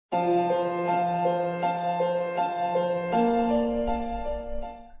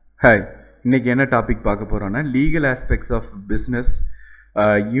Hi, இன்னைக்கு என்ன topic பார்க்க போகிறோன்னா legal aspects of business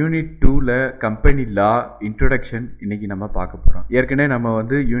unit 2ல் கம்பெனி லா இன்ட்ரொடக்ஷன் இன்றைக்கி நம்ம பார்க்க போகிறோம். ஏற்கனவே நம்ம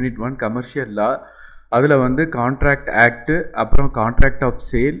வந்து யூனிட் 1 கமர்ஷியல் லா, அதில் வந்து கான்ட்ராக்ட் ஆக்டு, அப்புறம் contract of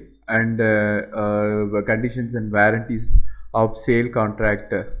sale and conditions and warranties of sale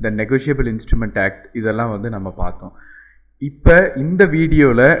contract, the negotiable instrument act, இதெல்லாம் வந்து நம்ம பார்த்தோம். இப்போ இந்த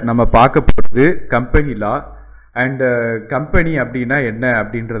வீடியோவில் நம்ம பார்க்க போகிறது கம்பெனி லா அண்ட் கம்பெனி அப்படின்னா என்ன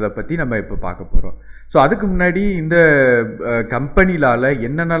அப்படின்றத பற்றி நம்ம இப்போ பார்க்க போகிறோம். ஸோ அதுக்கு முன்னாடி இந்த கம்பெனி லாவில்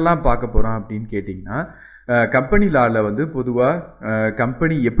என்னென்னலாம் பார்க்க போகிறோம் அப்படின்னு கேட்டிங்கன்னா, கம்பெனி லாவில் வந்து பொதுவாக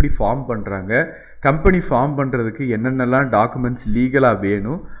கம்பெனி எப்படி ஃபார்ம் பண்ணுறாங்க, கம்பெனி ஃபார்ம் பண்ணுறதுக்கு என்னென்னலாம் டாக்குமெண்ட்ஸ் லீகலாக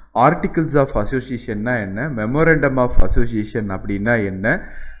வேணும், ஆர்டிகிள்ஸ் ஆஃப் அசோசியேஷன்னா என்ன, மெமோரண்டம் ஆஃப் அசோசியேஷன் அப்படின்னா என்ன,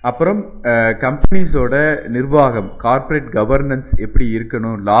 அப்புறம் கம்பெனிஸோட நிர்வாகம் கார்ப்பரேட் கவர்னன்ஸ் எப்படி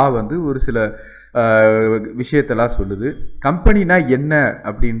இருக்கணும், லா வந்து ஒரு சில விஷயத்தெல்லாம் சொல்லுது. கம்பெனினா என்ன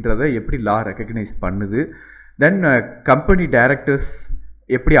அப்படின்றத எப்படி லா ரெக்கக்னைஸ் பண்ணுது, தென் கம்பெனி டைரக்டர்ஸ்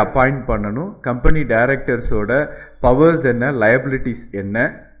எப்படி அப்பாயிண்ட் பண்ணணும், கம்பெனி டைரக்டர்ஸோட பவர்ஸ் என்ன, லயபிலிட்டிஸ் என்ன,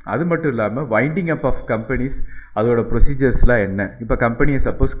 அது மட்டும் இல்லாமல் வைண்டிங் அப் ஆஃப் கம்பெனிஸ் அதோட ப்ரொசீஜர்ஸ்லாம் என்ன. இப்போ கம்பெனியை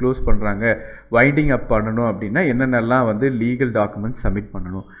சப்போஸ் க்ளோஸ் பண்ணுறாங்க, வைண்டிங் அப் பண்ணணும் அப்படின்னா என்னென்னலாம் வந்து லீகல் டாக்குமெண்ட்ஸ் சப்மிட்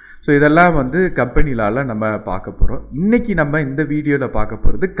பண்ணணும். ஸோ இதெல்லாம் வந்து கம்பெனி லாவில் நம்ம பார்க்க போகிறோம். இன்றைக்கி நம்ம இந்த வீடியோவில் பார்க்க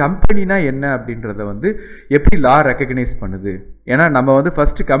போகிறது கம்பெனினா என்ன அப்படின்றத வந்து எப்படி லா ரெக்கக்னைஸ் பண்ணுது. ஏன்னா நம்ம வந்து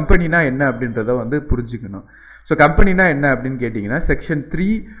ஃபஸ்ட்டு கம்பெனினா என்ன அப்படின்றத வந்து புரிஞ்சுக்கணும். ஸோ கம்பெனினா என்ன அப்படின்னு கேட்டிங்கன்னா, செக்ஷன்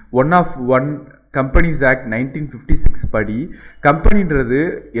 3(1) கம்பெனிஸ் ஆக்ட் 1956 படி கம்பெனின்றது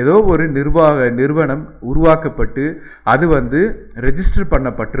ஏதோ ஒரு நிறுவனம் உருவாக்கப்பட்டு அது வந்து ரெஜிஸ்டர்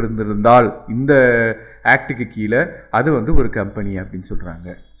பண்ணப்பட்டிருந்திருந்தால் இந்த ஆக்டுக்கு கீழே அது வந்து ஒரு கம்பெனி அப்படின்னு சொல்கிறாங்க.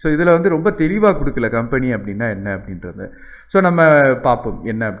 ஸோ இதில் வந்து ரொம்ப தெளிவாக கொடுக்கல கம்பெனி அப்படின்னா என்ன அப்படின்றத. ஸோ நம்ம பார்ப்போம்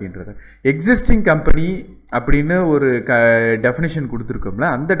என்ன அப்படின்றத. எக்ஸிஸ்டிங் கம்பெனி அப்படின்னு ஒரு டெஃபினேஷன் கொடுத்துருக்கோம்ல,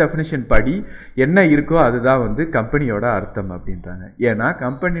 அந்த டெஃபினேஷன் படி என்ன இருக்கோ அதுதான் வந்து கம்பெனியோட அர்த்தம் அப்படின்றாங்க. ஏன்னா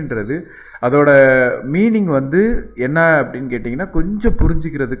கம்பெனின்றது அதோட மீனிங் வந்து என்ன அப்படின்னு கேட்டிங்கன்னா, கொஞ்சம்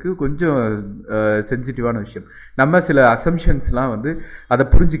புரிஞ்சுக்கிறதுக்கு கொஞ்சம் சென்சிட்டிவான விஷயம். நம்ம சில அசம்ஷன்ஸ்லாம் வந்து அதை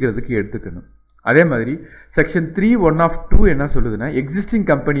புரிஞ்சுக்கிறதுக்கு எடுத்துக்கணும். அதே மாதிரி செக்ஷன் 3(1) என்ன சொல்லுதுன்னா, எக்ஸிஸ்டிங்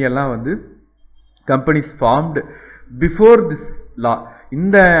கம்பெனியெல்லாம் வந்து கம்பெனிஸ் ஃபார்ம்டு பிஃபோர் திஸ் லா,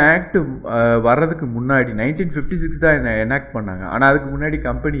 இந்த ஆக்ட் வர்றதுக்கு முன்னாடி 1956 தான் எனாக்ட் பண்ணாங்க. ஆனால் அதுக்கு முன்னாடி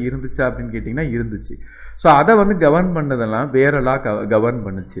கம்பெனி இருந்துச்சா அப்படின்னு கேட்டிங்கன்னா இருந்துச்சு. ஸோ அதை வந்து கவர்ன் பண்ணதெல்லாம் வேற லா கவர்ன்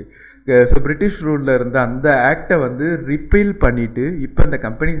பண்ணுச்சு. ஸோ பிரிட்டிஷ் ரூலில் இருந்த அந்த ஆக்டை வந்து ரிப்பீல் பண்ணிவிட்டு இப்போ இந்த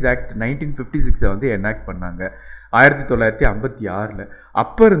கம்பெனிஸ் ஆக்ட் 1956 வந்து எனாக்ட் பண்ணாங்க 1956.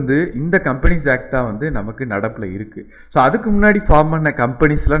 அப்போ இருந்து இந்த கம்பெனிஸ் ஆக்ட் தான் வந்து நமக்கு நடப்பில் இருக்குது. ஸோ அதுக்கு முன்னாடி ஃபார்ம் பண்ண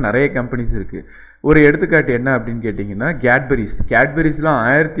கம்பெனிஸ்லாம் நிறைய கம்பெனிஸ் இருக்குது. ஒரு எடுத்துக்காட்டு என்ன அப்படின்னு கேட்டிங்கன்னா, கேட்பரிஸ்லாம்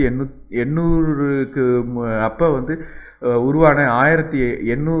 1800க்கு அப்போ வந்து உருவான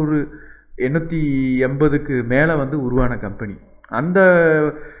 1880க்கு மேலே வந்து உருவான கம்பெனி அந்த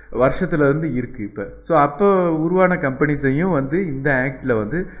வருஷத்துலேருந்து இருக்குது இப்போ. ஸோ அப்போ உருவான கம்பெனிஸையும் வந்து இந்த ஆக்டில்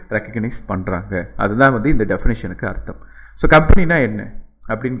வந்து ரெக்கக்னைஸ் பண்ணுறாங்க. அதுதான் வந்து இந்த டெஃபினேஷனுக்கு அர்த்தம். ஸோ கம்பெனினா என்ன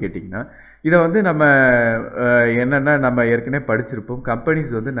அப்படின்னு கேட்டிங்கன்னா, இதை வந்து நம்ம என்னென்னா நம்ம ஏற்கனவே படிச்சிருப்போம்.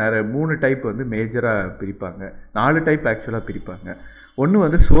 கம்பெனிஸ் வந்து நிறைய 3 டைப் வந்து மேஜராக பிரிப்பாங்க, 4 டைப் ஆக்சுவலாக பிரிப்பாங்க. ஒன்று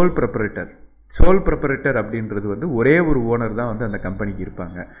வந்து சோல் ப்ரொப்ரைட்டர் அப்படின்றது வந்து ஒரே ஒரு ஓனர் தான் வந்து அந்த கம்பெனிக்கு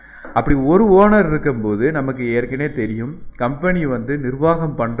இருப்பாங்க. அப்படி ஒரு ஓனர் இருக்கும்போது நமக்கு ஏற்கனவே தெரியும், கம்பெனி வந்து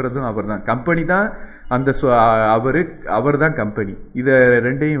நிர்வாகம் பண்ணுறதும் அவர் தான், கம்பெனி தான் அந்த அவர் தான் கம்பெனி. இதை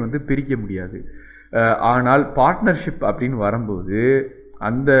ரெண்டையும் வந்து பிரிக்க முடியாது. ஆனால் பார்ட்னர்ஷிப் அப்படின்னு வரும்போது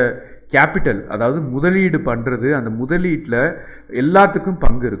அந்த கேபிட்டல், அதாவது முதலீடு பண்ணுறது, அந்த முதலீட்டில் எல்லாத்துக்கும்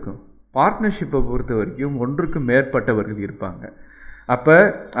பங்கு இருக்கும். பார்ட்னர்ஷிப்பை பொறுத்த வரைக்கும் ஒன்றுக்கு மேற்பட்டவர்கள் இருப்பாங்க. அப்போ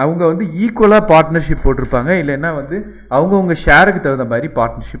அவங்க வந்து ஈக்குவலாக பார்ட்னர்ஷிப் போட்டிருப்பாங்க, இல்லைன்னா வந்து அவங்கவுங்க ஷேருக்கு தகுந்த மாதிரி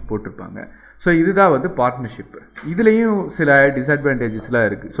பார்ட்னர்ஷிப் போட்டிருப்பாங்க. ஸோ இதுதான் வந்து பார்ட்னர்ஷிப். இதுலேயும் சில டிஸ்அட்வான்டேஜஸ்லாம்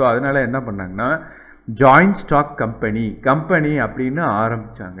இருக்குது. ஸோ அதனால் என்ன பண்ணாங்கன்னா, ஜாயிண்ட் ஸ்டாக் கம்பெனி அப்படின்னு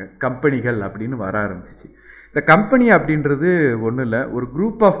ஆரம்பித்தாங்க. கம்பெனிகள் அப்படின்னு வர ஆரம்பிச்சிச்சு. இந்த கம்பெனி அப்படின்றது ஒன்றும் இல்லை, ஒரு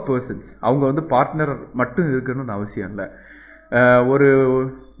குரூப் ஆஃப் பர்சன்ஸ். அவங்க வந்து பார்ட்னர் மட்டும் இருக்கணும்னு அவசியம் இல்லை. ஒரு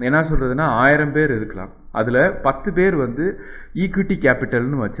என்ன சொல்கிறதுனா 1000 பேர் இருக்கலாம். அதில் 10 பேர் வந்து ஈக்விட்டி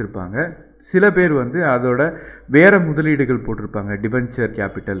கேபிட்டல்னு வச்சுருப்பாங்க. சில பேர் வந்து அதோட வேறு முதலீடுகள் போட்டிருப்பாங்க, டிபென்ச்சர்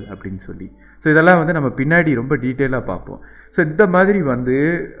கேபிட்டல் அப்படின்னு சொல்லி. ஸோ இதெல்லாம் வந்து நம்ம பின்னாடி ரொம்ப டீட்டெயிலாக பார்ப்போம். ஸோ இந்த மாதிரி வந்து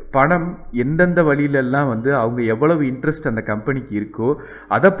பணம் எந்தெந்த வழியிலெல்லாம் வந்து அவங்க எவ்வளவு இன்ட்ரெஸ்ட் அந்த கம்பெனிக்கு இருக்கோ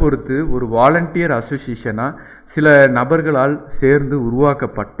அதை பொறுத்து ஒரு வாலண்டியர் அசோசியேஷனாக சில நபர்களால் சேர்ந்து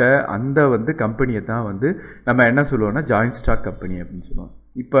உருவாக்கப்பட்ட அந்த வந்து கம்பெனியை தான் வந்து நம்ம என்ன சொல்லுவோம்னா ஜாயிண்ட் ஸ்டாக் கம்பெனி அப்படின்னு சொல்லுவோம்.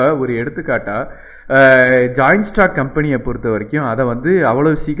 இப்போ ஒரு எடுத்துக்காட்டா ஜாயின்ட் ஸ்டாக் கம்பெனியை பொறுத்த வரைக்கும் அதை வந்து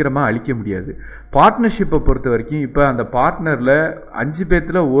அவ்வளோ சீக்கிரமாக அழிக்க முடியாது. பார்ட்னர்ஷிப்பை பொறுத்த வரைக்கும் இப்போ அந்த பார்ட்னரில் 5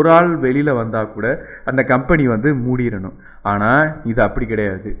 பேர்த்தில் ஒரு ஆள் வெளியில் வந்தால் கூட அந்த கம்பெனி வந்து மூடிடணும். ஆனால் இது அப்படி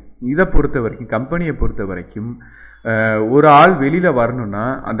கிடையாது. இதை பொறுத்த வரைக்கும், கம்பெனியை பொறுத்த வரைக்கும் ஒரு ஆள் வெளியில் வரணும்னா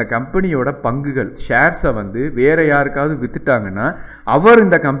அந்த கம்பெனியோட பங்குகள், ஷேர்ஸை வந்து வேறு யாருக்காவது விற்றுட்டாங்கன்னா அவர்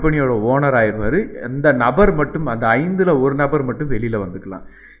இந்த கம்பெனியோட ஓனர் ஆயிடுவார். அந்த நபர் மட்டும், அந்த 5ல் ஒரு நபர் மட்டும் வெளியில் வந்துக்கலாம்.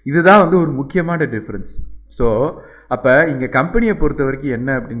 இதுதான் வந்து ஒரு முக்கியமான டிஃப்ரென்ஸ். ஸோ அப்போ இங்கே கம்பெனியை பொறுத்த வரைக்கும் என்ன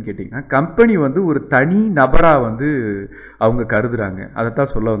அப்படின்னு கேட்டிங்கன்னா, கம்பெனி வந்து ஒரு தனி நபராக வந்து அவங்க கருதுகிறாங்க.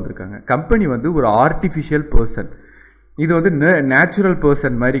 அதைத்தான் சொல்ல வந்திருக்காங்க. கம்பெனி வந்து ஒரு ஆர்டிஃபிஷியல் பர்சன். இது வந்து நேச்சுரல்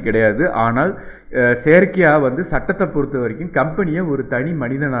பர்சன் மாதிரி கிடையாது. ஆனால் செயற்கையாக வந்து சட்டத்தை பொறுத்த வரைக்கும் கம்பெனியை ஒரு தனி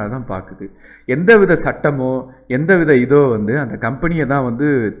மனிதனாக தான் பார்க்குது. எந்தவித சட்டமோ எந்தவித இதோ வந்து அந்த கம்பெனியை தான் வந்து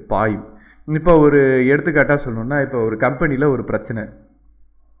பாயும். இப்போ ஒரு எடுத்துக்காட்டாக சொல்லணும்னா, இப்போ ஒரு கம்பெனியில் ஒரு பிரச்சனை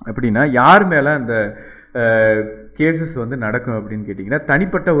அப்படின்னா யார் மேலே அந்த கேசஸ் வந்து நடக்கும் அப்படின்னு கேட்டிங்கன்னா,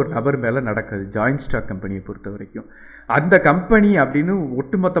 தனிப்பட்ட ஒரு நபர் மேலே நடக்காது. ஜாயின்ட் ஸ்டாக் கம்பெனியை பொறுத்த வரைக்கும் அந்த கம்பெனி அப்படின்னு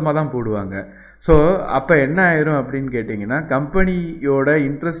ஒட்டுமொத்தமாக தான் போடுவாங்க. ஸோ அப்போ என்ன ஆயிரும் அப்படின்னு கேட்டிங்கன்னா, கம்பெனியோட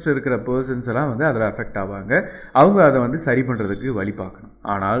இன்ட்ரெஸ்ட் இருக்கிற பர்சன்ஸ் எல்லாம் வந்து அதில் அஃபெக்ட் ஆவாங்க. அவங்க அதை வந்து சரி பண்ணுறதுக்கு வழி பார்க்கணும்.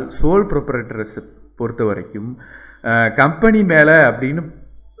 ஆனால் சோல் ப்ரொப்ரைட்டர்ஷிப் பொறுத்த வரைக்கும் கம்பெனி மேலே அப்படின்னு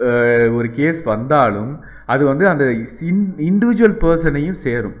ஒரு கேஸ் வந்தாலும் அது வந்து அந்த இண்டிவிஜுவல் பர்சனையும்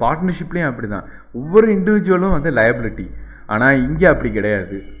சேரும். பார்ட்னர்ஷிப்லேயும் அப்படி தான், ஒவ்வொரு இண்டிவிஜுவலும் வந்து லயபிலிட்டி. ஆனால் இங்கே அப்படி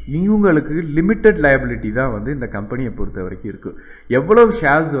கிடையாது. இவங்களுக்கு லிமிட்டட் லயபிலிட்டி தான் வந்து இந்த கம்பெனியை பொறுத்த வரைக்கும் இருக்குது. எவ்வளோ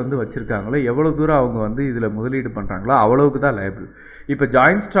ஷேர்ஸ் வந்து வச்சுருக்காங்களோ, எவ்வளோ தூரம் அவங்க வந்து இதில் முதலீடு பண்ணுறாங்களோ அவ்வளோவுக்கு தான் லயபிள். இப்போ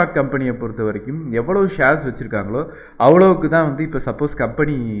ஜாயின்ட் ஸ்டாக் கம்பெனியை பொறுத்த வரைக்கும் எவ்வளோ ஷேர்ஸ் வச்சுருக்காங்களோ அவ்வளோவுக்கு தான் வந்து, இப்போ சப்போஸ்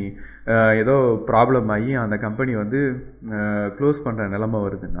கம்பெனி ஏதோ ப்ராப்ளம் ஆகி அந்த கம்பெனி வந்து க்ளோஸ் பண்ணுற நிலமை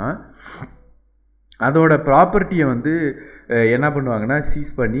வருதுன்னா அதோட ப்ராப்பர்ட்டியை வந்து என்ன பண்ணுவாங்கன்னா சீஸ்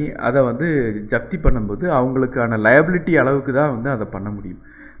பண்ணி அதை வந்து ஜப்தி பண்ணும்போது அவங்களுக்கான லயபிலிட்டி அளவுக்கு தான் வந்து அதை பண்ண முடியும்.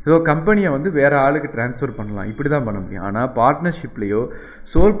 ஸோ கம்பெனியை வந்து வேறு ஆளுக்கு ட்ரான்ஸ்ஃபர் பண்ணலாம், இப்படி தான் பண்ண முடியும். ஆனால் பார்ட்னர்ஷிப்லேயோ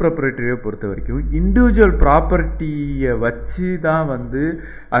சோல் ப்ராப்பர்ட்டியோ பொறுத்த வரைக்கும் இண்டிவிஜுவல் ப்ராப்பர்ட்டியை வச்சு தான் வந்து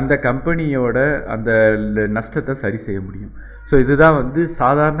அந்த கம்பெனியோட அந்த நஷ்டத்தை சரி செய்ய முடியும். ஸோ இதுதான் வந்து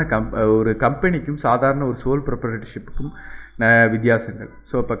சாதாரண ஒரு கம்பெனிக்கும் சாதாரண ஒரு சோல் ப்ராப்பர்ட்டிஷிப்புக்கும் வித்தியாசங்கள்.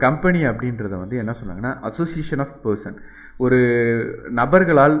 ஸோ இப்போ கம்பெனி அப்படின்றத வந்து என்ன சொன்னாங்கன்னா, அசோசியேஷன் ஆஃப் பர்சன், ஒரு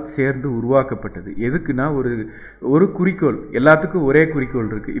நபர்களால் சேர்ந்து உருவாக்கப்பட்டது. எதுக்குன்னா ஒரு குறிக்கோள், எல்லாத்துக்கும் ஒரே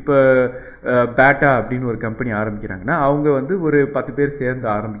குறிக்கோள் இருக்குது. இப்போ பேட்டா அப்படின்னு ஒரு கம்பெனி ஆரம்பிக்கிறாங்கன்னா அவங்க வந்து ஒரு 10 பேர் சேர்ந்து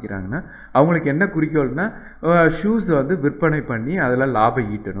ஆரம்பிக்கிறாங்கன்னா அவங்களுக்கு என்ன குறிக்கோள்னா, ஷூஸை வந்து விற்பனை பண்ணி அதில்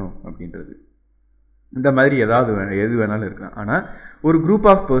லாபம் ஈட்டணும் அப்படின்றது. இந்த மாதிரி எது வேணாலும் இருக்கலாம். ஆனால் ஒரு குரூப்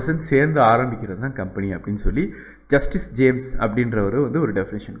ஆஃப் பர்சன் சேர்ந்து ஆரம்பிக்கிறது தான் கம்பெனி அப்படின்னு சொல்லி ஜஸ்டிஸ் ஜேம்ஸ் அப்படின்றவர் வந்து ஒரு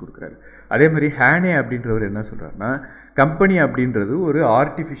டெஃபினேஷன் கொடுக்குறாரு. அதே மாதிரி ஹேனே அப்படின்றவர் என்ன சொல்கிறாருன்னா, கம்பெனி அப்படின்றது ஒரு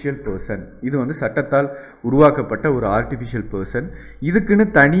ஆர்டிஃபிஷியல் பர்சன். இது வந்து சட்டத்தால் உருவாக்கப்பட்ட ஒரு ஆர்டிஃபிஷியல் பர்சன். இதுக்குன்னு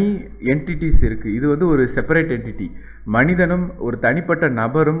தனி என்டிட்டிஸ் இருக்குது. இது வந்து ஒரு செப்பரேட் என்டிட்டி. மனிதனும் ஒரு தனிப்பட்ட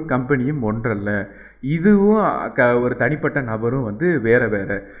நபரும் கம்பெனியும் ஒன்றல்ல. இதுவும் ஒரு தனிப்பட்ட நபரும் வந்து வேறு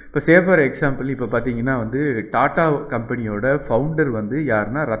வேறு. இப்போ ஃபார் எக்ஸாம்பிள் இப்போ பார்த்தீங்கன்னா வந்து டாட்டா கம்பெனியோட ஃபவுண்டர் வந்து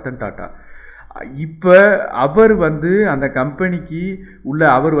யாருன்னா ரத்தன் டாட்டா. இப்போ அவர் வந்து அந்த கம்பெனிக்கு உள்ள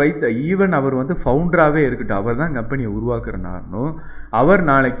அவர் ஈவன் அவர் வந்து ஃபவுண்டராகவே இருக்கட்டும், அவர் தான் கம்பெனியை உருவாக்குறனாலும் அவர்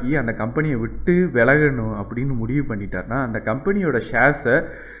நாளைக்கு அந்த கம்பெனியை விட்டு விலகணும் அப்படின்னு முடிவு பண்ணிட்டார்னா அந்த கம்பெனியோட ஷேர்ஸை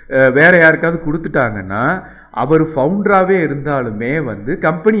வேறு யாருக்காவது கொடுத்துட்டாங்கன்னா அவர் ஃபவுண்டராகவே இருந்தாலுமே வந்து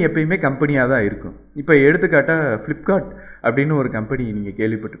கம்பெனி எப்பயுமே கம்பெனியாக தான் இருக்கும். இப்போ எடுத்துக்காட்டாக ஃப்ளிப்கார்ட் அப்படின்னு ஒரு கம்பெனி நீங்கள்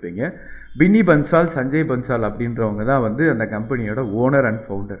கேள்விப்பட்டிருப்பீங்க. பின்னி பன்சால், சஞ்சய் பன்சால் அப்படின்றவங்க தான் வந்து அந்த கம்பெனியோட ஓனர் அண்ட்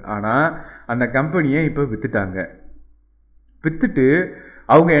ஃபவுண்டர். ஆனால் அந்த கம்பெனியை இப்போ விற்றுட்டாங்க. விற்றுட்டு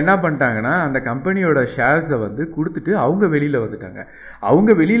அவங்க என்ன பண்ணிட்டாங்கன்னா அந்த கம்பெனியோட ஷேர்ஸை வந்து கொடுத்துட்டு அவங்க வெளியில் வந்துட்டாங்க.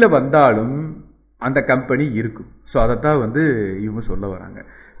 அவங்க வெளியில் வந்தாலும் அந்த கம்பெனி இருக்கும். ஸோ அதைத்தான் வந்து இவங்க சொல்ல வராங்க.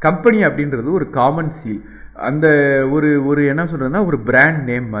 கம்பெனி அப்படின்றது ஒரு காமன் சீல். அந்த ஒரு என்ன சொல்கிறதுனா ஒரு பிராண்ட்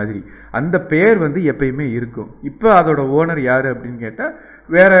நேம் மாதிரி அந்த பேர் வந்து எப்பயுமே இருக்கும். இப்போ அதோட ஓனர் யார் அப்படின்னு கேட்டால்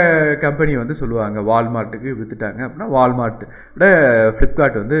வேறு கம்பெனி வந்து சொல்லுவாங்க. வால்மார்ட்டுக்கு விற்றுட்டாங்க அப்படின்னா வால்மார்ட்டோட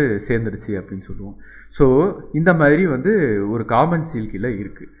ஃப்ளிப்கார்ட் வந்து சேர்ந்துருச்சு அப்படின்னு சொல்லுவோம். ஸோ இந்த மாதிரி வந்து ஒரு காமன் சீல் கீழே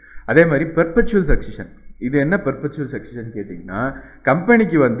இருக்குது. அதே மாதிரி பெர்பச்சுவல் சக்சஷன். இது என்ன பெர்பச்சுவல் சக்சஷன் கேட்டிங்கன்னா,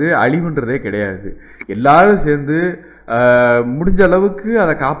 கம்பெனிக்கு வந்து அழிவுன்றதே கிடையாது. எல்லாரும் சேர்ந்து முடிஞ்ச அளவுக்கு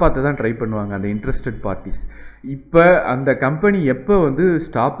அதை காப்பாற்ற தான் ட்ரை பண்ணுவாங்க அந்த இன்ட்ரெஸ்டட் பார்ட்டிஸ். இப்போ அந்த கம்பெனி எப்போ வந்து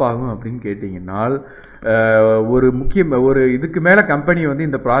ஸ்டாப் ஆகும் அப்படின்னு கேட்டிங்கன்னா, ஒரு இதுக்கு மேலே கம்பெனி வந்து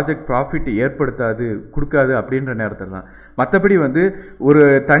இந்த ப்ராஜெக்ட் ப்ராஃபிட் கொடுக்காது அப்படின்ற நேரத்தில் தான். மற்றபடி வந்து ஒரு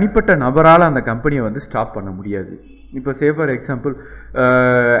தனிப்பட்ட நபரால் அந்த கம்பெனியை வந்து ஸ்டாப் பண்ண முடியாது. இப்போ ஃபார் எக்ஸாம்பிள்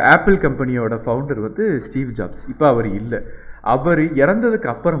ஆப்பிள் கம்பெனியோட ஃபவுண்டர் வந்து ஸ்டீவ் ஜாப்ஸ். இப்போ அவர் இல்லை. அவர் இறந்ததுக்கு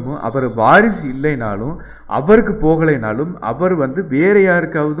அப்புறமும் அவர் வாரிசு இல்லைனாலும் அவருக்கு போகலைனாலும் அவர் வந்து வேற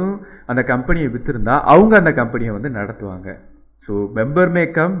யாருக்காவதும் அந்த கம்பெனியை வித்திருந்தா அவங்க அந்த கம்பெனியை வந்து நடத்துவாங்க. So member may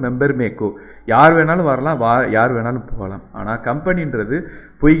come member மே கோ, யார் வேணாலும் வரலாம், யார் வேணாலும் போகலாம். ஆனால் கம்பெனின்றது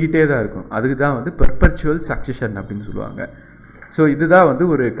போய்கிட்டே தான் இருக்கும். அதுக்கு தான் வந்து பெர்பச்சுவல் சக்சஷன் அப்படின்னு சொல்லுவாங்க. ஸோ இதுதான் வந்து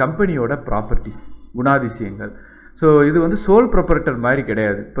ஒரு கம்பெனியோட ப்ராப்பர்ட்டிஸ், குணாதிசயங்கள். ஸோ இது வந்து சோல் ப்ரொப்ரைட்டர் மாதிரி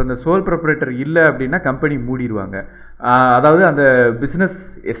கிடையாது. இப்போ இந்த சோல் ப்ரொப்ரைட்டர் இல்லை அப்படின்னா கம்பெனி மூடிடுவாங்க. அதாவது அந்த பிஸ்னஸ்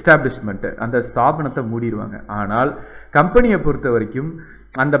எஸ்டாப்ளிஷ்மெண்ட்டு, அந்த ஸ்தாபனத்தை மூடிடுவாங்க. ஆனால் கம்பெனியை பொறுத்த வரைக்கும்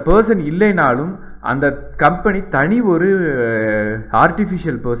அந்த பர்சன் இல்லைனாலும் அந்த கம்பெனி தனி ஒரு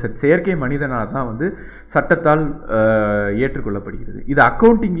ஆர்டிஃபிஷியல் பர்சன், செயற்கை மனிதனாக தான் வந்து சட்டத்தால் ஏற்றுக்கொள்ளப்படுகிறது. இது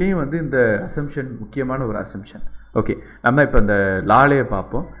அக்கௌண்டிங்லேயும் வந்து இந்த அசம்ஷன் முக்கியமான ஒரு அசம்ஷன். ஓகே, நம்ம இப்போ இந்த லாலேயே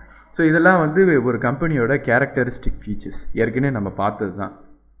பார்ப்போம். ஸோ இதெல்லாம் வந்து ஒரு கம்பெனியோட கேரக்டரிஸ்டிக் ஃபீச்சர்ஸ் ஏற்கனவே நம்ம பார்த்தது தான்.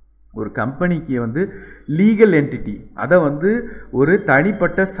 ஒரு கம்பெனிக்கு வந்து லீகல் என்டிட்டி, அதை வந்து ஒரு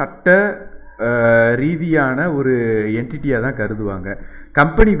தனிப்பட்ட சட்ட ரீதியான ஒரு என்டிட்டியாக தான் கருதுவாங்க.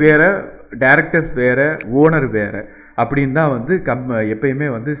 கம்பெனி வேறு, டைரக்டர்ஸ் வேறு, ஓனர் வேறு அப்படின்னு தான் வந்து எப்பயுமே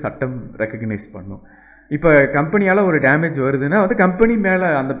வந்து சட்டம் ரெக்கக்னைஸ் பண்ணும். இப்போ கம்பெனியால் ஒரு டேமேஜ் வருதுன்னா வந்து கம்பெனி மேலே,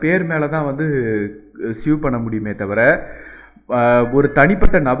 அந்த பேர் மேலே தான் வந்து சியூ பண்ண முடியுமே தவிர ஒரு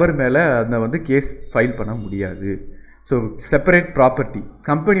தனிப்பட்ட நபர் மேலே அந்த வந்து கேஸ் ஃபைல் பண்ண முடியாது. ஸோ செப்பரேட் ப்ராப்பர்ட்டி,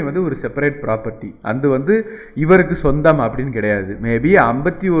 கம்பெனி வந்து ஒரு செப்பரேட் ப்ராப்பர்ட்டி, அது வந்து இவருக்கு சொந்தம் அப்படின்னு கிடையாது. மேபி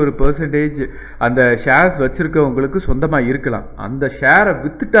 51% அந்த ஷேர்ஸ் வச்சுருக்கவங்களுக்கு சொந்தமாக இருக்கலாம். அந்த ஷேரை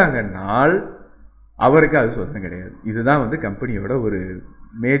விற்றுட்டாங்கன்னால் அவருக்கு அது சொந்தம் கிடையாது. இதுதான் வந்து கம்பெனியோட ஒரு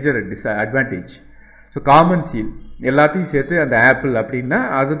major advantage. So common seal எல்லாத்தையும் சேர்த்து அந்த ஆப்பிள் அப்படின்னா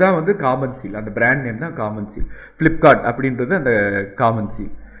அதுதான் வந்து காமன் சீல், அந்த பிராண்ட் நேம் தான் காமன் சீல். ஃப்ளிப்கார்ட் அப்படின்றது அந்த காமன்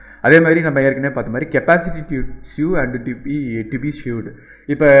சீல். அதே மாதிரி நம்ம ஏற்கனவே பார்த்த மாதிரி capacity to see you and to be ஷியூடு.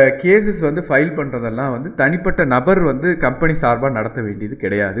 இப்போ கேசஸ் வந்து ஃபைல் பண்ணுறதெல்லாம் வந்து தனிப்பட்ட நபர் வந்து கம்பெனி சார்பாக நடத்த வேண்டியது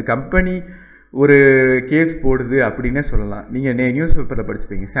கிடையாது. கம்பெனி ஒரு கேஸ் போடுது அப்படின்னே சொல்லலாம். நீங்கள் நியூஸ் பேப்பரில்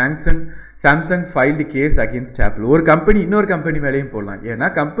படிச்சுப்பீங்க, Samsung filed case against apple. ஒரு கம்பெனி இன்னொரு கம்பெனி மேலேயும் போடலாம். ஏன்னா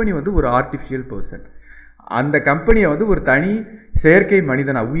கம்பெனி வந்து ஒரு ஆர்டிஃபிஷியல் பர்சன், அந்த கம்பெனியை வந்து ஒரு தனி செயற்கை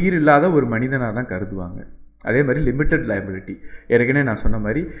மனிதனாக, உயிர் இல்லாத ஒரு மனிதனாக தான் கருதுவாங்க. அதே மாதிரி லிமிட்டட் லயபிலிட்டி, ஏற்கனவே நான் சொன்ன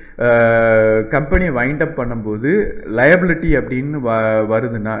மாதிரி கம்பெனியை வைண்ட் அப் பண்ணும்போது லயபிலிட்டி அப்படின்னு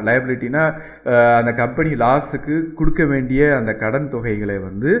வருதுன்னா, லயபிலிட்டினா அந்த கம்பெனி லாஸுக்கு கொடுக்க வேண்டிய அந்த கடன் தொகைகளை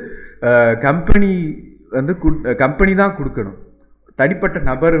வந்து கம்பெனி தான் கொடுக்கணும். தனிப்பட்ட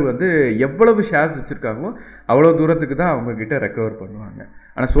நபர் வந்து எவ்வளவு ஷேர்ஸ் வச்சுருக்காங்களோ அவ்வளோ தூரத்துக்கு தான் அவங்கக்கிட்ட ரெக்கவர் பண்ணுவாங்க.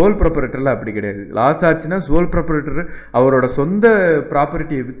 ஆனால் சோல் ப்ராப்பரேட்டரில் அப்படி கிடையாது. லாஸ் ஆச்சுன்னா சோல் ப்ராப்பரேட்டர் அவரோட சொந்த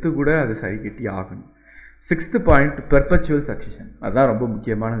ப்ராப்பர்ட்டியை விற்று கூட அதை சரி கட்டி ஆகணும். 6th பாயிண்ட் பெர்பச்சுவல் சக்சஷன், அதுதான் ரொம்ப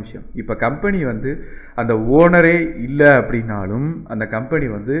முக்கியமான விஷயம். இப்போ கம்பெனி வந்து அந்த ஓனரே இல்லை அப்படின்னாலும் அந்த கம்பெனி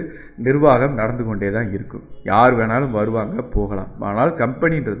வந்து நிர்வாகம் நடந்து கொண்டே தான் இருக்கும். யார் வேணாலும் வருவாங்க போகலாம், ஆனால்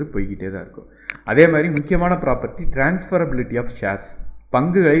கம்பெனின்றது போய்கிட்டே தான் இருக்கும். அதே மாதிரி முக்கியமான ப்ராப்பர்ட்டி டிரான்ஸ்ஃபரபிலிட்டி ஆஃப் ஷேர்ஸ்,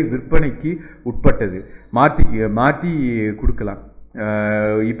 பங்குகளை விற்பனைக்கு உட்பட்டது, மாற்றி கொடுக்கலாம்.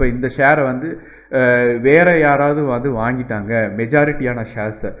 இப்போ இந்த ஷேரை வந்து வேறு யாராவது வந்து வாங்கிட்டாங்க, மெஜாரிட்டியான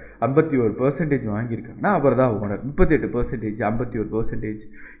ஷேர்ஸை 51% வாங்கியிருக்காங்கன்னா அவர் தான் ஓனர். 38%, 51%,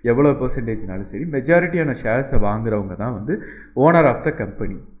 எவ்வளோ பர்சன்டேஜ்னாலும் சரி, மெஜாரிட்டியான ஷேர்ஸை வாங்குறவங்க தான் வந்து owner of the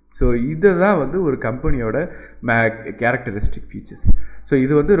company. So இதை தான் வந்து ஒரு கம்பெனியோட கேரக்டரிஸ்டிக் ஃபீச்சர்ஸ். ஸோ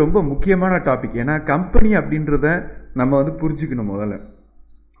இது வந்து ரொம்ப முக்கியமான டாபிக். ஏன்னா கம்பெனி அப்படின்றத நம்ம வந்து புரிஞ்சுக்கணும் முதல்ல.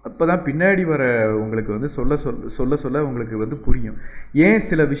 அப்போ தான் பின்னாடி வர உங்களுக்கு வந்து சொல்ல உங்களுக்கு வந்து புரியும் ஏன்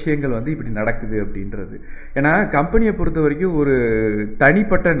சில விஷயங்கள் வந்து இப்படி நடக்குது அப்படின்றது. ஏன்னா கம்பெனியை பொறுத்த வரைக்கும் ஒரு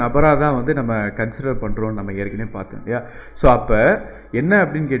தனிப்பட்ட நபராக தான் வந்து நம்ம கன்சிடர் பண்ணுறோம், நம்ம ஏற்கனவே பார்த்தோம் இல்லையா. ஸோ அப்போ என்ன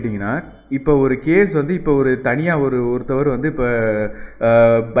அப்படின்னு கேட்டிங்கன்னா, இப்போ ஒரு கேஸ் வந்து இப்போ ஒரு தனியாக ஒருத்தவர் வந்து இப்போ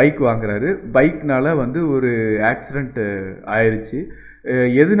பைக் வாங்குறாரு, பைக்னால வந்து ஒரு ஆக்சிடெண்ட் ஆயிடுச்சு.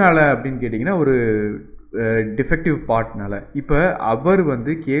 எதனால அப்படின்னு கேட்டிங்கன்னா ஒரு டிஃபெக்டிவ் பார்ட்னால. இப்போ அவர்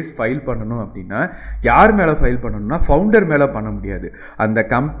வந்து கேஸ் ஃபைல் பண்ணணும் அப்படின்னா யார் மேலே ஃபைல் பண்ணணும்னா ஃபவுண்டர் மேலே பண்ண முடியாது, அந்த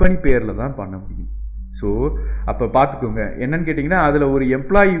கம்பெனி பேரில் தான் பண்ண முடியும். ஸோ அப்போ பார்த்துக்கோங்க, என்னன்னு கேட்டிங்கன்னா அதில் ஒரு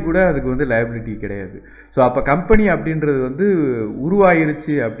எம்ப்ளாயி கூட அதுக்கு வந்து லயபிலிட்டி கிடையாது. ஸோ அப்போ கம்பெனி அப்படின்றது வந்து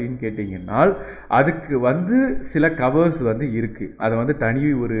உருவாயிருச்சு அப்படின்னு கேட்டிங்கன்னா அதுக்கு வந்து சில கவர்ஸ் வந்து இருக்குது. அதை வந்து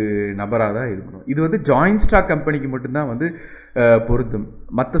தனி ஒரு நபராக தான் இருக்கணும். இது வந்து ஜாயின்ட் ஸ்டாக் கம்பெனிக்கு மட்டும்தான் வந்து பொருந்தும்,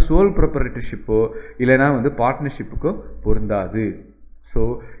 மற்ற சோல் ப்ரொப்ரைட்டர்ஷிப்போ இல்லைனா வந்து பார்ட்னர்ஷிப்புக்கோ பொருந்தாது. ஸோ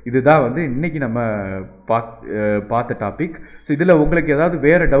இதுதான் வந்து இன்றைக்கி நம்ம பார்த்த டாபிக். ஸோ இதில் உங்களுக்கு ஏதாவது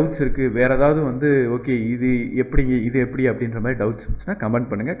வேறு டவுட்ஸ் இருக்குது, வேறு ஏதாவது வந்து ஓகே இது எப்படி அப்படின்ற மாதிரி டவுட்ஸ் இருந்துச்சுன்னா கமெண்ட்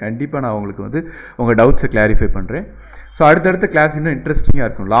பண்ணுங்கள். கண்டிப்பாக நான் உங்களுக்கு வந்து உங்கள் டவுட்ஸை கிளாரிஃபை பண்ணுறேன். ஸோ அடுத்தடுத்த கிளாஸ் இன்னும் இன்ட்ரெஸ்டிங்காக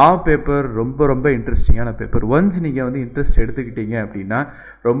இருக்கும். லா பேப்பர் ரொம்ப ரொம்ப இன்ட்ரெஸ்டிங்கான பேப்பர். ஒன்ஸ் நீங்கள் வந்து இன்ட்ரெஸ்ட் எடுத்துக்கிட்டீங்க அப்படின்னா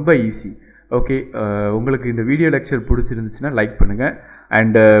ரொம்ப ஈஸி. ஓகே, உங்களுக்கு இந்த வீடியோ லெக்சர் பிடிச்சிருந்துச்சுன்னா லைக் பண்ணுங்கள்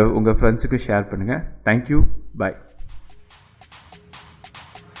அண்டு உங்கள் ஃப்ரெண்ட்ஸுக்கும் ஷேர் பண்ணுங்கள். தேங்க்யூ, பாய்.